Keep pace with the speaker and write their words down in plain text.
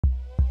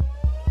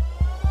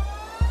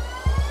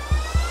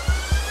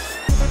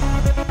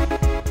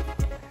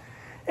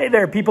Hey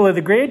there, people of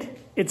the grid.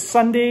 It's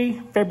Sunday,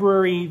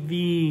 February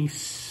the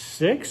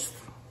 6th,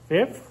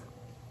 5th,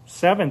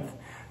 7th.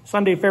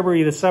 Sunday,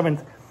 February the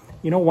 7th.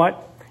 You know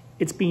what?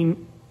 It's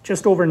been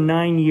just over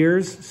 9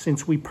 years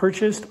since we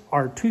purchased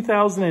our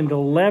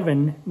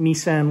 2011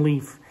 Nissan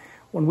Leaf.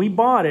 When we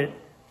bought it,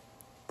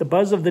 the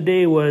buzz of the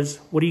day was,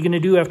 what are you going to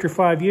do after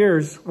 5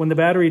 years when the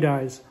battery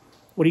dies?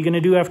 What are you going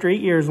to do after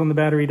 8 years when the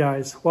battery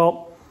dies?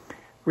 Well,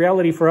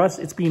 reality for us,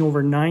 it's been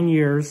over 9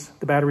 years.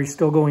 The battery's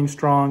still going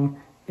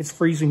strong. It's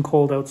freezing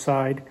cold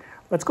outside.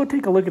 Let's go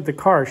take a look at the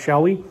car,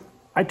 shall we?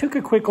 I took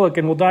a quick look,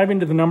 and we'll dive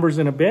into the numbers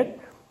in a bit,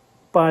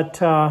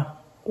 but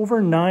over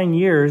 9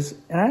 years,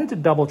 and I had to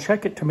double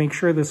check it to make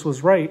sure this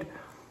was right,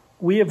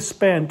 we have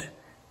spent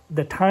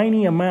the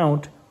tiny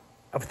amount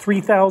of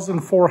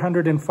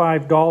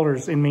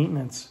 $3,405 in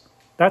maintenance.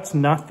 That's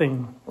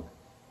nothing.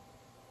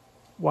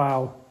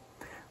 Wow.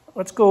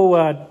 Let's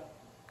go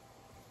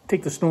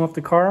take the snow off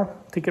the car,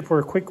 take it for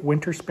a quick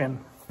winter spin.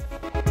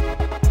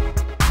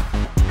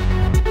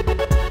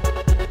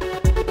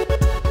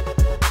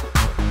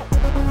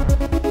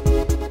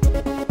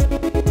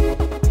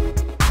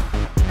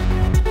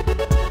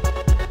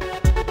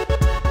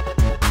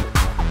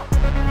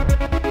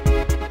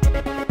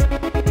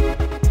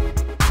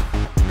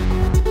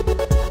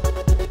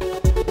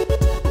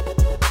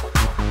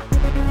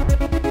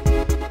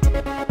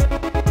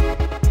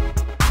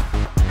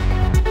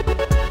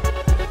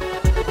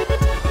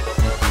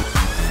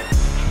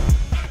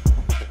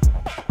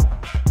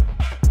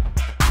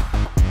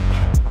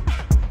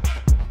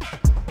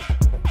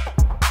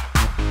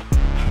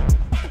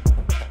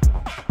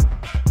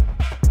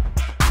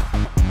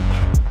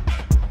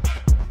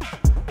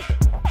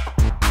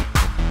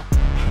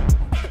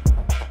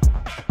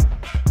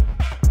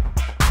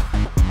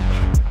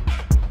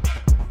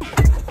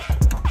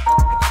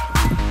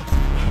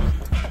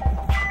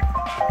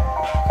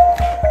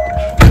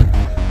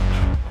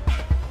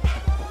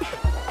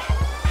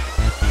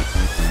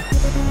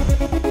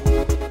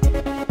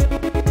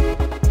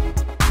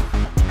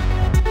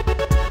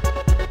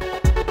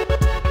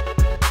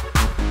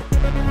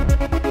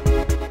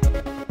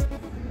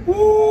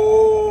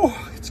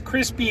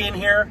 Crispy in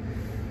here,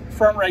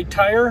 front right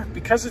tire.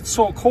 Because it's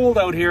so cold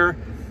out here,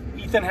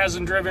 Ethan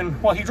hasn't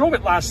driven, well, he drove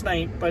it last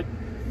night, but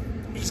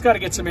he's got to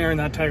get some air in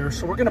that tire.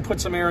 So we're going to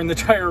put some air in the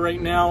tire right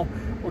now.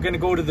 We're going to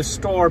go to the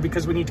store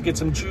because we need to get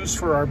some juice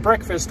for our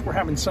breakfast. We're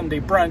having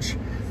Sunday brunch,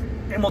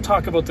 and we'll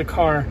talk about the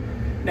car.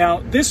 Now,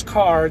 this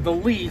car, the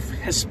Leaf,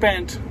 has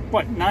spent,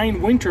 what,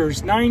 9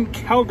 winters, 9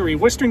 Calgary,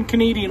 Western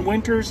Canadian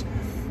winters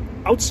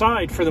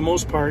outside for the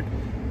most part.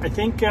 I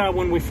think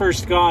when we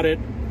first got it,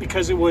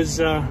 because it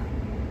was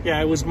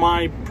it was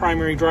my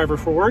primary driver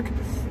for work,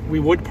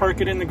 we would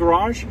park it in the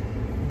garage,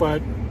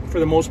 but for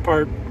the most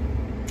part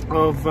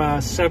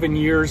of 7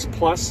 years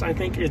plus, I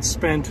think it's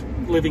spent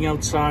living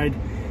outside.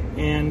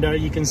 And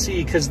you can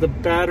see, because the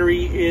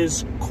battery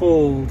is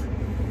cold,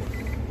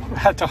 I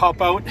had to hop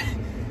out,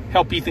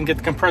 help Ethan get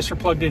the compressor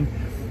plugged in.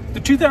 The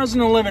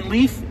 2011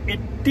 Leaf,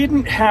 it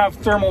didn't have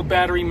thermal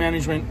battery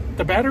management.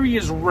 The battery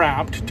is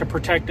wrapped to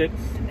protect it,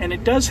 and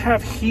it does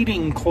have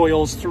heating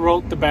coils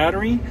throughout the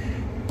battery,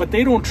 but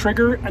they don't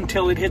trigger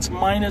until it hits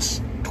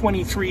minus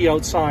 23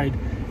 outside.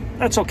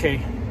 That's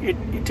okay.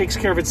 It takes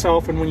care of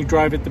itself, and when you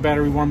drive it, the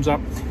battery warms up.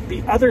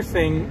 The other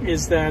thing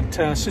is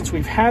that since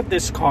we've had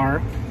this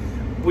car,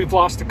 we've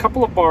lost a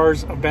couple of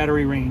bars of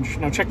battery range.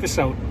 Now check this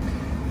out.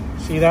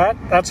 See that?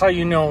 That's how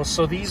you know.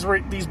 So these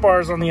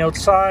bars on the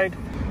outside,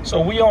 so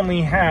we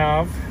only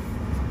have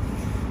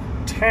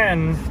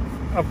 10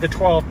 of the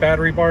 12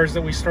 battery bars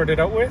that we started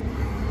out with.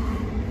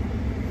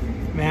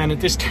 Man, at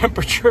this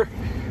temperature,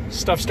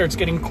 stuff starts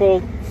getting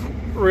cold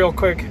real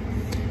quick.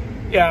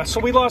 Yeah, so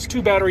we lost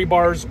 2 battery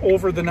bars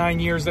over the 9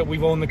 years that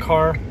we've owned the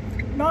car.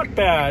 Not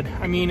bad.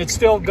 I mean, it's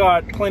still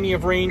got plenty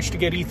of range to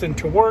get Ethan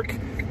to work,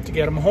 to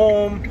get him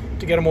home,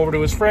 to get him over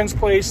to his friend's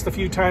place the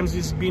few times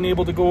he's been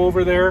able to go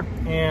over there.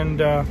 And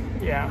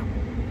yeah.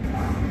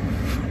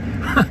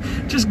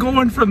 Just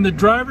going from the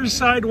driver's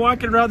side,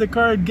 walking around the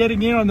car, and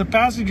getting in on the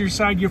passenger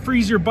side, you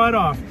freeze your butt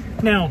off.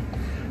 Now,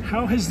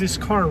 how has this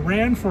car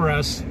ran for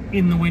us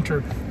in the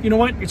winter? You know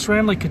what? It's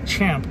ran like a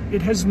champ.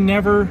 It has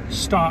never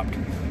stopped.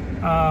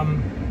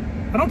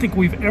 I don't think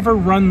we've ever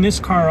run this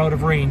car out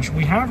of range.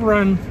 We have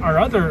run our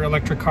other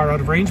electric car out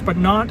of range, but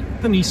not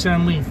the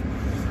Nissan Leaf.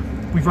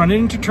 We've run it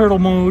into turtle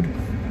mode.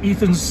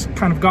 Ethan's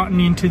kind of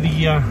gotten into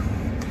the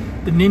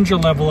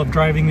ninja level of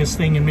driving this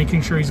thing and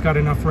making sure he's got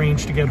enough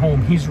range to get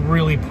home. He's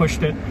really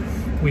pushed it.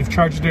 We've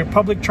charged it at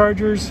public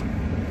chargers,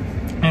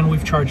 and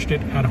we've charged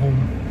it at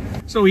home.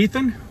 So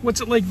Ethan, what's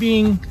it like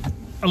being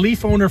a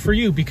Leaf owner for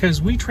you? Because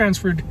we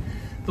transferred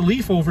the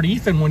Leaf over to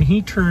Ethan when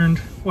he turned,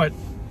 what,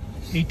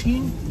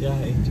 18? Yeah,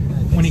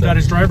 18. When he got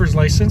his driver's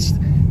license,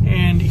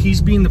 and he's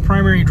been the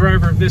primary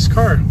driver of this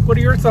car. What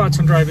are your thoughts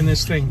on driving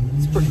this thing?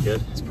 It's pretty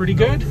good. It's pretty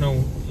good?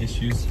 No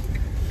issues.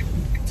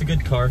 It's a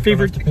good car.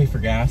 Favorite Don't have to pay for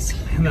gas.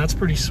 And that's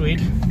pretty sweet.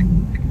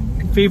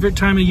 Favorite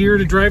time of year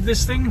to drive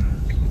this thing?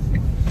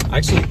 I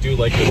actually do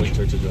like the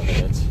winter to drive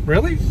it.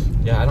 Really?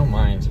 Yeah, I don't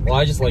mind. Well,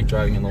 I just like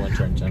driving in the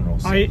winter in general.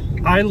 So.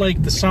 I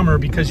like the summer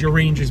because your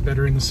range is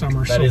better in the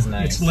summer. That is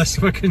nice. It's less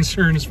of a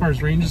concern as far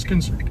as range is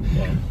concerned.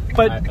 Yeah.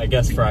 But I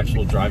guess for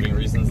actual driving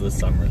reasons, the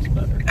summer is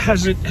better.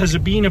 Has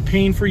it been a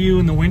pain for you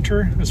in the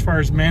winter as far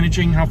as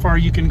managing how far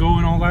you can go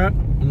and all that?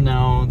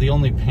 No, the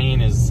only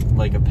pain is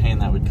like a pain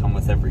that would come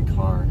with every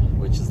car,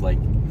 which is like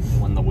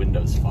when the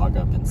windows fog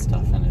up and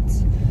stuff, and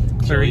it's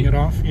clearing it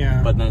off.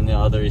 Yeah. But then the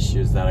other issue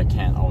is that I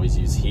can't always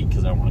use heat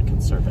because I want to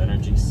conserve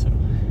energy. So.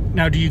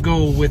 Now, do you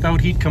go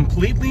without heat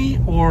completely,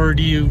 or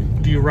do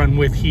you run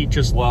with heat,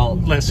 just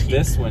less heat?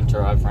 This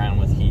winter I've ran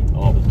with heat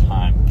all the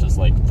time, just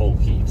like full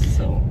heat.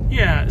 So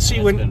yeah, see,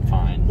 it's been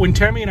fine. When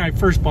Tammy and I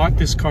first bought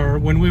this car,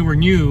 when we were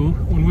new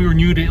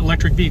to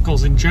electric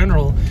vehicles in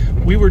general,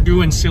 we were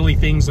doing silly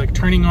things like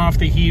turning off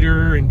the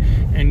heater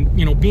and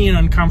you know, being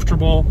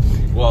uncomfortable.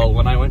 Well,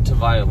 when I went to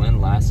Violin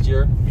last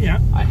year, yeah,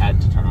 I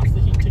had to turn off the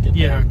heat to get there.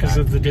 Yeah, because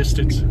of the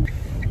distance.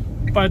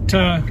 But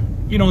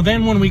you know,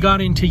 then when we got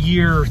into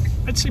year,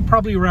 I'd say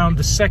probably around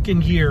the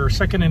second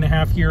and a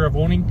half year of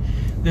owning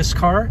this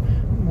car,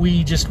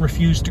 we just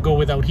refused to go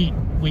without heat.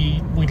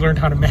 We learned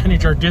how to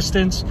manage our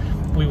distance.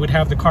 We would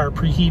have the car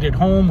preheated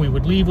home. We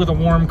would leave with a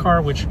warm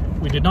car, which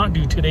we did not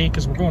do today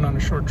because we're going on a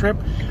short trip.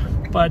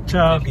 But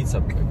it heats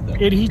up quick though.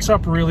 It heats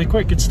up really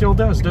quick. It still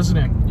does, doesn't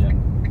it? Yeah.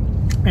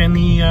 And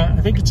the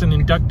I think it's an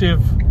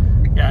inductive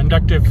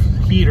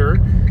heater.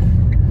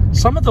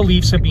 Some of the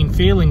Leafs have been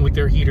failing with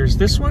their heaters.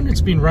 This one, it's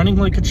been running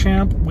like a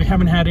champ. We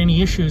haven't had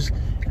any issues.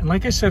 And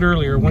like I said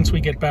earlier, once we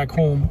get back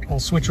home, I'll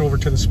switch over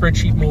to the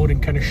spreadsheet mode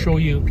and kind of show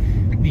you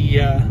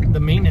the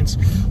maintenance.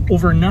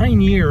 Over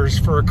 9 years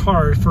for a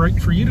car, for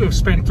you to have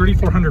spent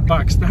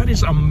 $3,400, that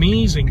is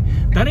amazing.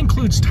 That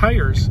includes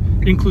tires.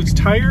 It includes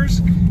tires,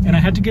 and I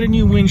had to get a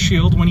new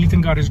windshield when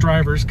Ethan got his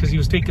driver's because he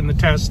was taking the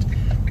test.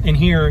 And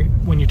here,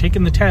 when you're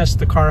taking the test,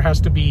 the car has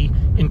to be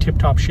in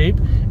tip-top shape,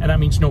 and that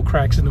means no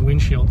cracks in the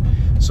windshield.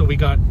 So we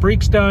got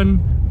brakes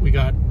done, we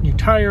got new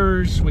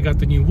tires, we got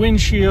the new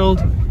windshield,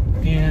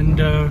 and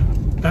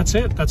that's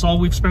it. That's all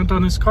we've spent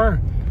on this car.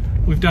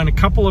 We've done a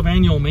couple of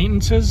annual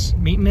maintenances.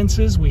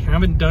 We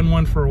haven't done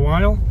one for a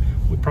while.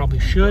 We probably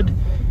should,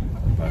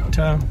 but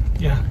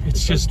yeah,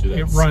 it's just,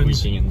 it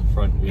runs, in the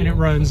front wheel. And it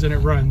runs, and it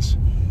runs.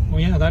 Well,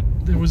 yeah,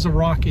 there was a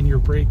rock in your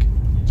brake.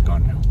 It's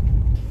gone now.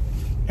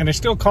 And I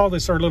still call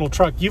this our little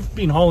truck. You've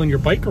been hauling your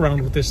bike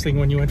around with this thing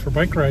when you went for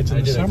bike rides in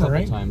the summer,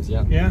 right? I did a couple times,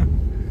 yeah. Yeah.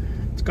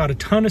 It's got a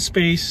ton of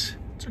space.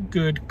 It's a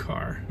good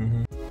car.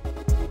 Mm-hmm.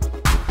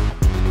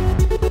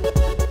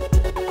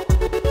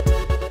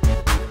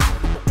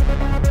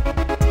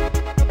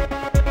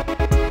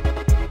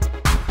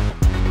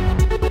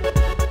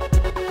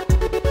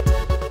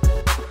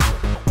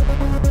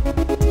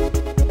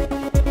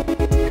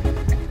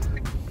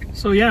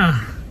 So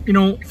yeah, you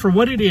know, for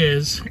what it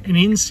is, an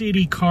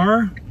in-city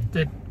car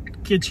that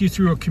gets you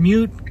through a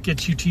commute,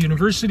 gets you to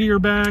university or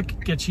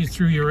back, gets you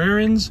through your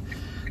errands,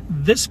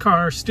 this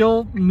car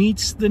still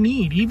meets the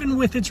need, even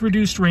with its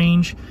reduced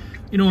range.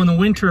 You know, in the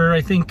winter,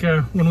 I think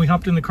when we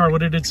hopped in the car, what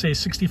did it say,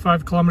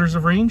 65 kilometers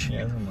of range?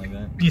 Yeah, something like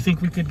that. Do you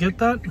think we could get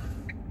that?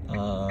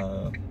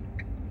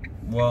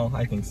 Well,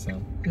 I think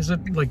so. Is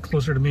it like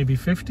closer to maybe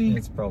 50?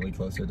 It's probably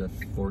closer to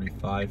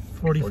 45,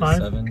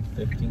 47,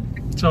 50.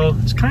 So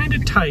it's kind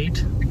of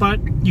tight, but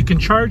you can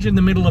charge in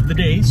the middle of the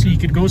day, so you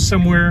could go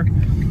somewhere,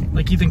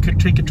 like Ethan could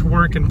take it to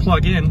work and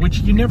plug in, which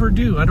you never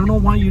do. I don't know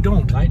why you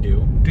don't. I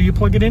do. Do you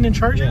plug it in and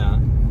charge it? Yeah.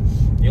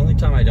 The only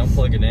time I don't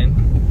plug it in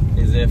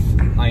is if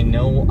I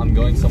know I'm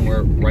going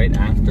somewhere right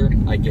after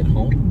I get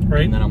home.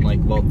 Right. And then I'm like,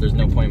 well, there's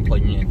no point in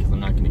plugging in because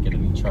I'm not going to get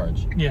any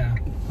charge. Yeah.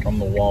 From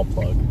the wall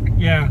plug.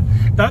 Yeah.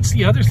 That's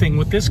the other thing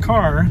with this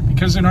car,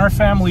 because in our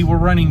family we're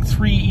running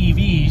 3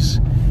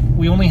 EVs.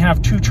 We only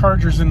have 2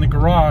 chargers in the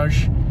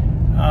garage.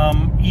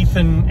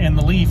 Ethan and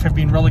the Leaf have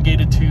been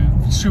relegated to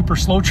super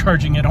slow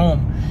charging at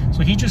home.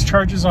 So he just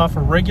charges off a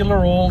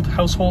regular old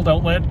household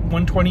outlet,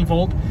 120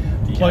 volt,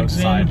 plugs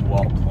in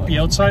wall plug. The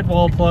outside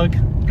wall plug.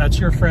 That's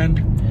your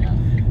friend.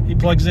 Yeah. He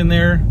plugs in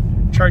there,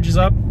 charges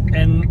up,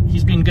 and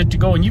he's been good to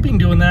go. And you've been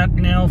doing that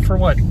now for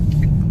what?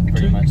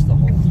 Pretty much the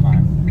whole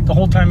time. The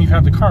whole time you've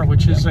had the car,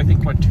 which is, I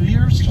think, what, 2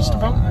 years, just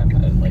about? I've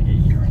had like a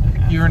year and a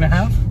half. Year and a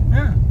half?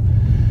 Yeah.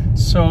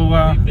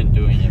 So, we've been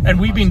doing it. And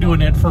we've been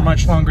doing it for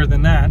much longer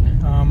than that.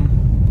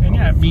 And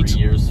yeah, it meets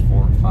 3 years,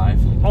 4 or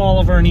 5. all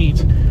of our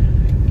needs.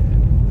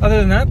 Other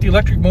than that, the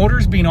electric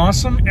motor's been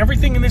awesome.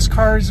 Everything in this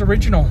car is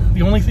original.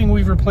 The only thing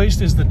we've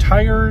replaced is the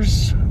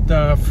tires,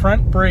 the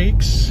front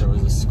brakes. There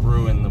was a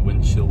screw in the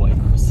windshield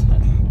wipers.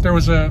 There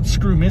was a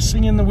screw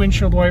missing in the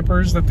windshield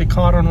wipers that they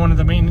caught on one of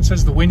the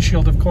maintenances, the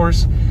windshield, of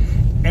course.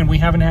 And we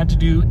haven't had to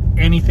do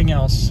anything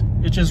else.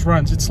 It just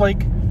runs. It's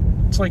like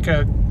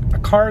a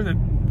car that,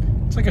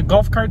 it's like a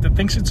golf cart that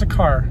thinks it's a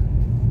car.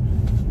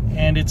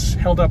 And it's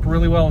held up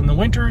really well in the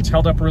winter. It's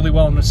held up really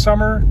well in the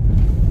summer.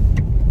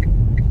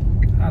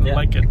 I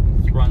like it.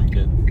 It's run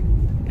good.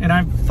 And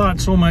I've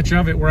thought so much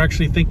of it, we're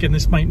actually thinking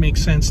this might make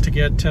sense to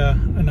get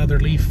another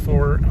Leaf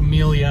for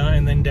Amelia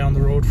and then down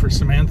the road for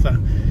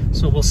Samantha.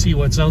 So we'll see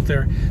what's out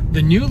there.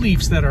 The new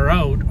Leafs that are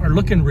out are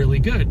looking really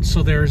good.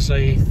 So there's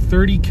a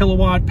 30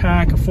 kilowatt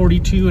pack, a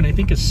 42, and I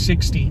think a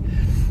 60.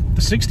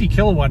 The 60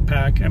 kilowatt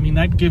pack, I mean,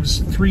 that gives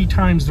 3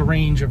 times the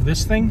range of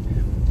this thing.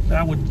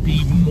 That would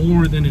be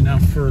more than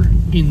enough for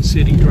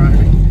in-city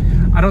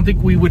driving. I don't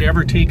think we would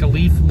ever take a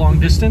Leaf long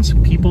distance.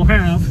 People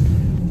have.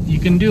 You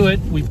can do it.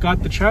 We've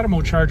got the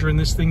Chatamo charger in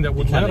this thing that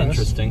would let us.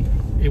 Interesting.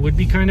 It would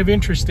be kind of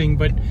interesting,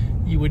 but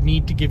you would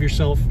need to give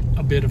yourself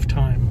a bit of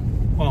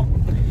time. Well,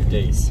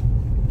 days.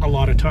 A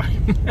lot of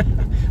time.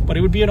 But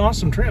it would be an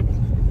awesome trip.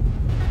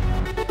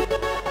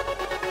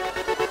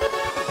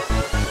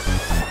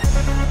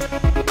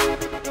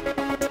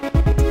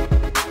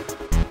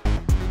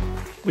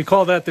 We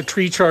call that the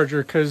tree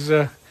charger because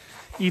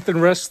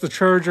Ethan rests the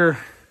charger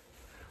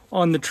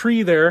on the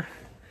tree there,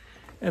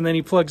 and then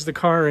he plugs the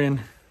car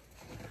in.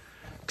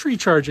 Tree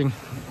charging,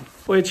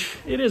 which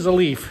it is a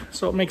Leaf,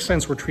 so it makes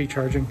sense we're tree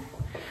charging.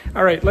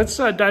 All right, let's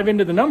dive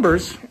into the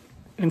numbers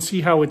and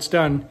see how it's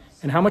done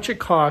and how much it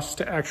costs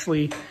to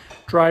actually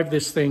drive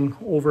this thing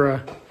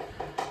over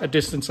a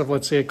distance of,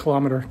 let's say, 1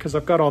 kilometer, because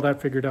I've got all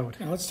that figured out.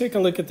 Now let's take a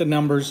look at the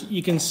numbers.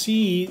 You can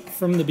see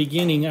from the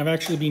beginning, I've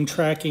actually been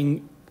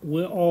tracking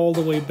all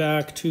the way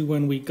back to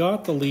when we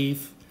got the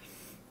Leaf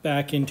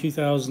back in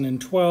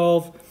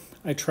 2012.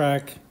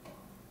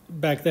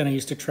 Back then I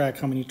used to track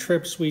how many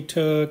trips we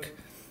took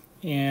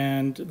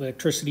and the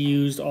electricity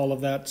used, all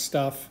of that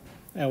stuff.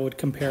 I would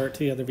compare it to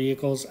the other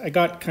vehicles. I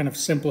got kind of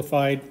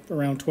simplified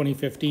around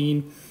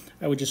 2015.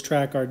 I would just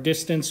track our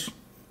distance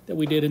that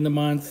we did in the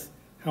month,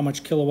 how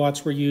much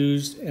kilowatts were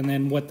used, and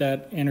then what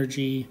that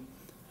energy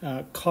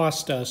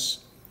cost us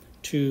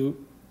to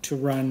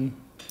run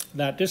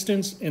that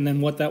distance, and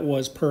then what that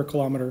was per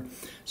kilometer.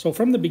 So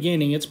from the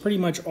beginning, it's pretty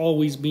much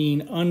always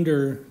been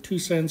under 2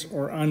 cents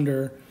or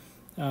under,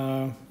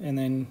 and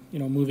then, you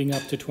know, moving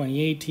up to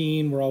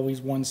 2018, we're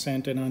always 1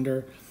 cent and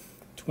under.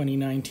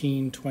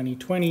 2019,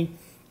 2020,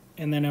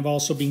 and then I've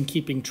also been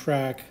keeping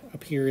track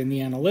up here in the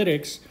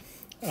analytics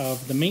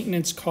of the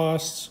maintenance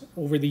costs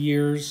over the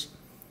years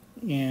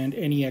and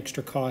any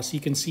extra costs. You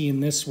can see in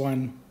this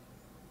one,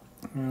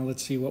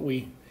 let's see what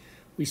we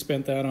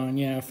spent that on.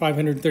 Yeah,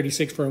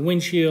 $536 for a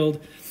windshield.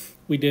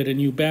 We did a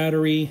new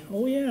battery.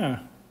 Oh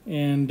yeah,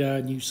 and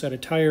a new set of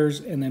tires,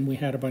 and then we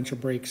had a bunch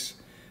of brake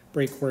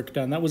work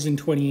done. That was in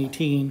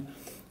 2018.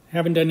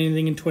 Haven't done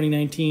anything in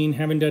 2019.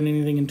 Haven't done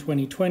anything in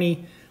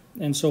 2020.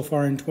 And so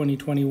far in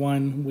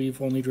 2021,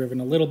 we've only driven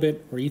a little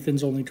bit, or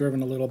Ethan's only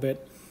driven a little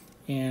bit.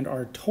 And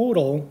our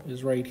total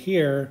is right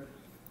here,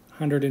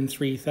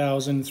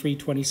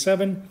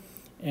 $103,327.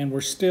 And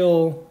we're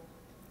still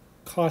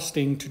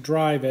costing to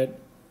drive it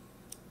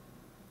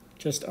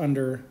just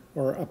under,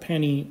 or a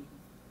penny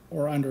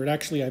or under. It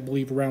actually, I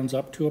believe, rounds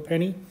up to a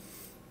penny.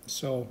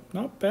 So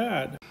not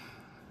bad.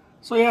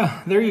 So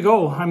yeah, there you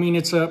go. I mean,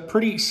 it's a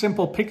pretty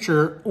simple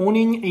picture.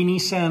 Owning a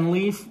Nissan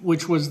Leaf,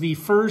 which was the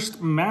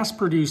first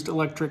mass-produced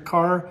electric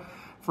car,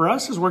 for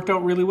us has worked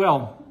out really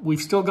well.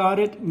 We've still got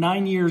it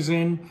 9 years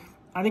in.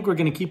 I think we're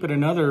going to keep it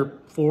another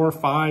 4 or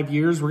 5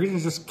 years. We're going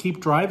to just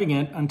keep driving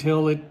it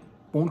until it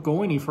won't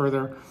go any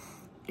further.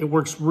 It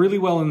works really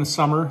well in the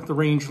summer. The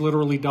range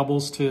literally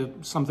doubles to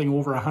something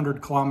over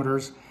 100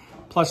 kilometers.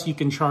 Plus you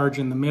can charge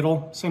in the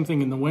middle. Same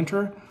thing in the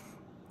winter.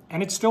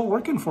 And it's still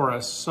working for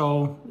us.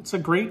 So it's a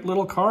great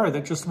little car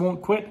that just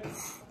won't quit.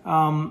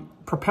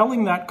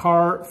 Propelling that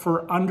car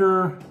for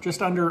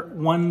just under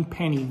 1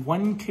 penny,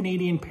 1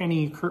 Canadian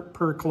penny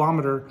per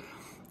kilometer,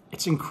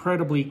 it's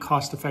incredibly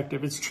cost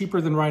effective. It's cheaper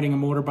than riding a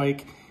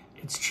motorbike.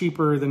 It's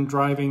cheaper than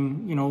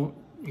driving, you know,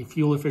 a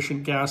fuel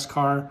efficient gas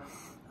car.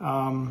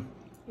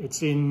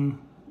 It's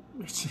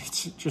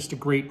just a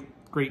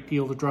great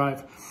deal to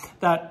drive.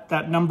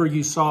 That number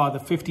you saw, the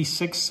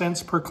 56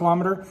 cents per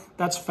kilometer,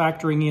 that's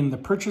factoring in the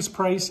purchase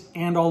price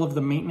and all of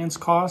the maintenance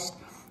cost.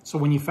 So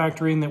when you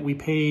factor in that we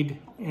paid,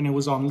 and it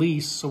was on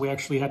lease, so we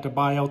actually had to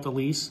buy out the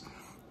lease,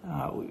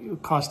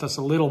 it cost us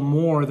a little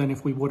more than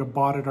if we would have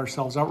bought it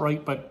ourselves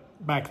outright, but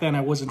back then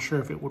I wasn't sure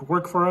if it would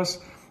work for us.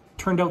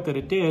 Turned out that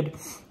it did.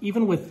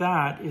 Even with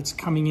that, it's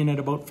coming in at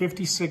about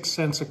 56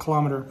 cents a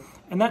kilometer.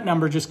 And that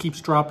number just keeps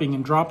dropping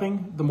and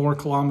dropping the more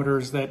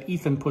kilometers that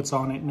Ethan puts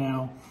on it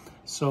now.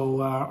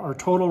 So our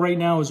total right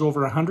now is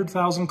over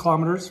 100,000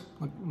 kilometers.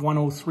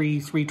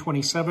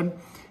 103,327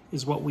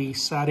 is what we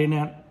sat in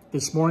at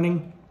this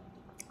morning.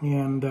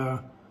 And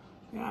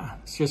yeah,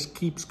 it just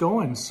keeps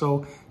going.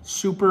 So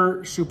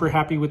super, super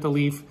happy with the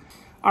Leaf.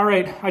 All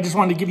right, I just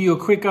wanted to give you a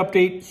quick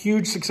update.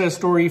 Huge success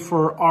story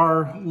for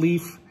our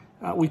Leaf.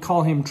 We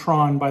call him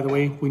TRON, by the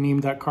way. We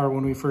named that car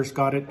when we first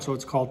got it, so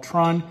it's called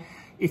TRON.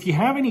 If you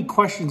have any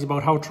questions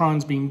about how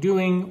TRON's been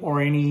doing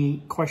or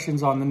any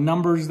questions on the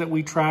numbers that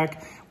we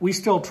track, we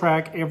still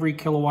track every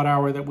kilowatt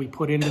hour that we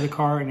put into the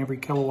car and every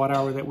kilowatt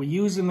hour that we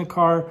use in the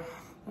car.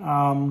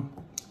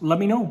 Let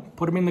me know.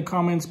 Put them in the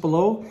comments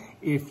below.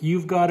 If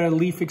you've got a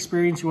Leaf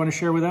experience you want to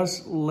share with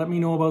us, let me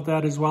know about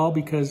that as well,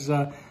 because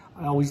I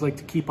always like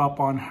to keep up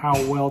on how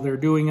well they're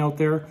doing out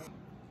there.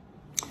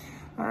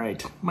 All right,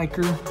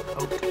 Miker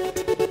out.